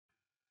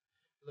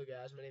Hello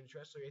guys, my name is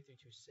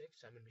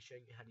Wrestler8326. I'm going to be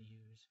showing you how to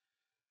use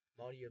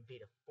Modio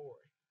Beta 4.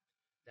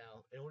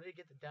 Now, in order to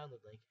get the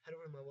download link, head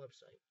over to my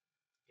website.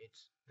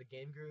 It's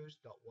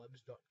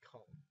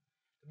thegamegurus.webs.com.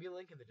 There'll be a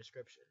link in the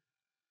description.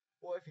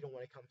 Or if you don't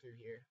want to come through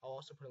here,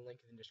 I'll also put a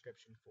link in the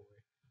description for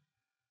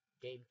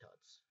Game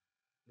Tuts,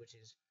 which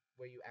is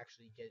where you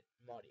actually get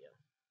Modio.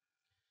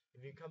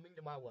 If you're coming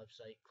to my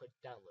website, click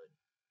Downloads,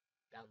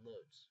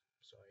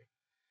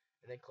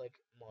 and then click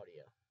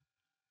Modio,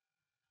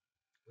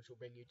 which will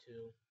bring you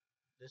to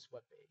this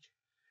webpage.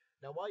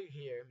 Now while you're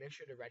here, make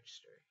sure to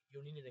register.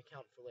 You'll need an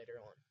account for later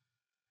on.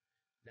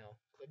 Now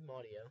click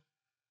Modio,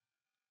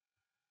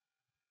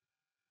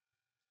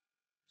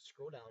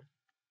 scroll down,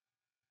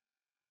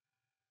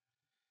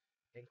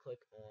 and click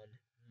on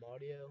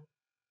Modio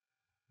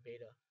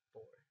Beta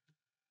 4.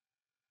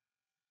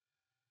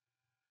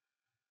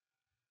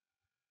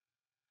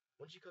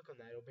 Once you click on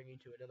that, it'll bring you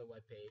to another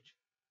web page,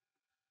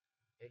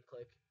 and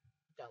click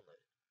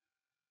Download.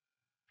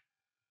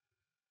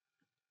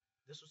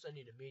 This will send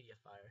you to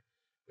MediaFire,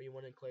 where you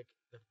want to click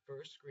the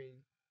first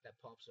screen that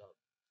pops up.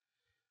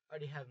 I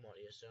already have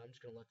Modio, so I'm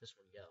just going to let this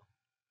one go.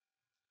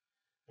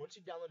 Once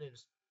you download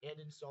and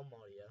install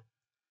Modio,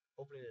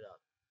 open it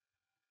up.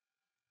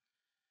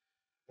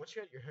 Once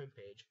you're at your home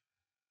page,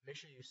 make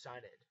sure you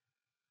sign in.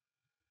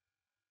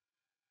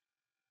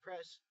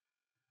 Click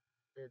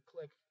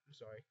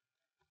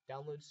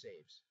Download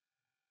Saves.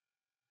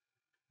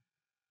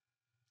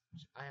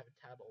 I have a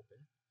tab open.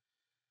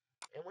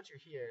 And once you're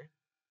here,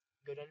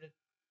 go down to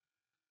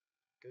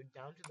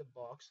the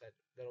box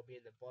that'll be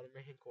in the bottom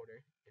right hand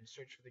corner and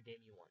search for the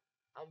game you want.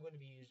 I'm going to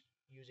be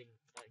using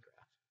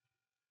Minecraft.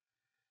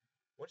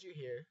 Once you're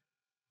here,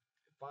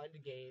 find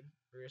a game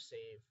or a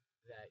save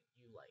that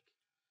you like.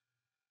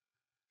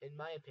 In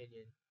my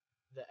opinion,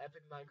 the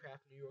Epic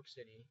Minecraft New York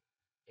City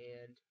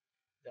and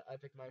the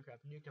Epic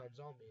Minecraft Nuketown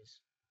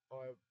Zombies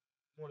are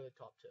one of the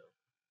top two.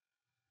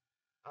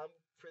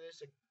 For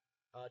this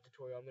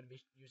tutorial, I'm going to be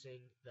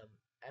using the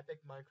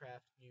Epic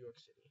Minecraft New York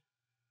City.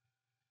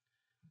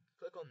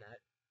 Click on that,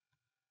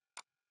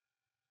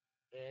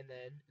 and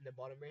then in the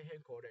bottom right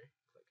hand corner,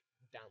 click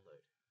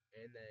Download,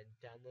 and then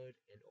Download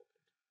and Open.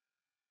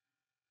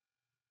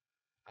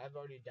 I've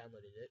already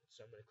downloaded it,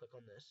 so I'm going to click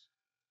on this.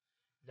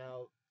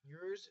 Now,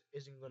 yours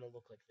isn't going to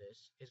look like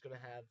this. It's going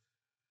to have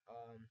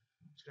a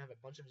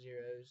bunch of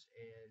zeros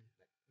and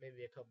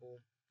maybe a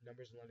couple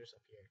numbers and letters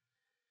up here.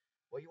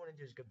 What you want to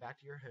do is go back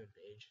to your home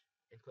page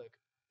and click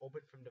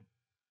Open from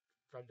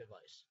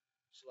Device.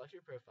 Select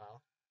your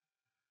profile.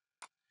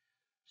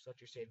 Select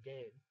your saved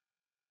game.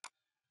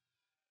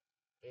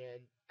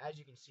 And as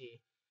you can see,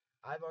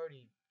 I've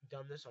already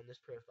done this on this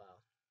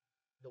profile.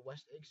 The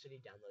West Egg City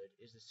download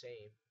is the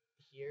same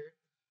here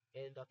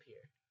and up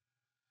here.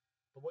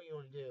 But what you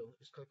want to do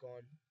is click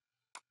on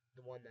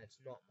the one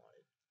that's not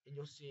modded, and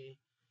you'll see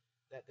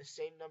that the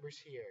same numbers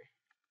here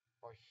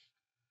are,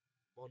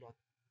 well,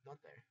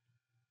 not there.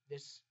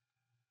 This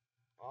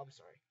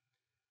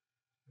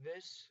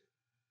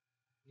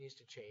needs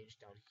to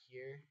change down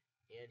here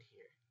and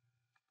here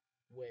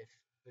with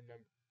the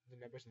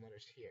numbers and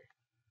letters here.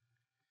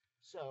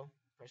 So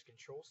press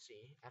Control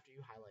C after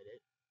you highlight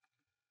it,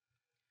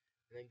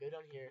 and then go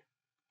down here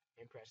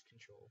and press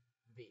Control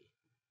V.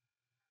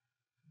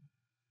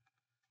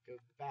 Go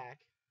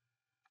back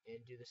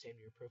and do the same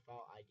to your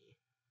profile ID.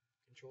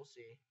 Control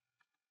C,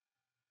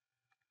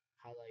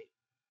 highlight,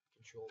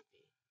 Control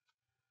V.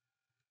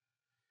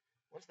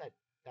 Once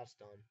that's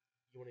done,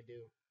 you want to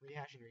do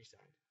rehash and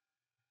resign.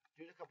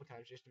 Do it a couple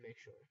times just to make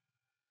sure.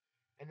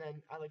 And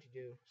then I like to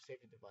do save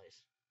the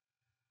device.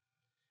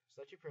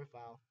 Select your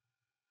profile,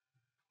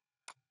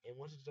 and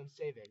once it's done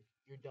saving,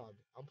 you're done.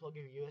 Unplug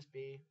your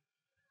USB,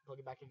 plug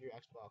it back into your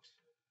Xbox,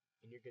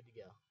 and you're good to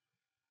go.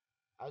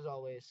 As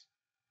always,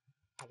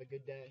 have a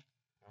good day.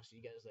 I'll see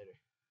you guys later.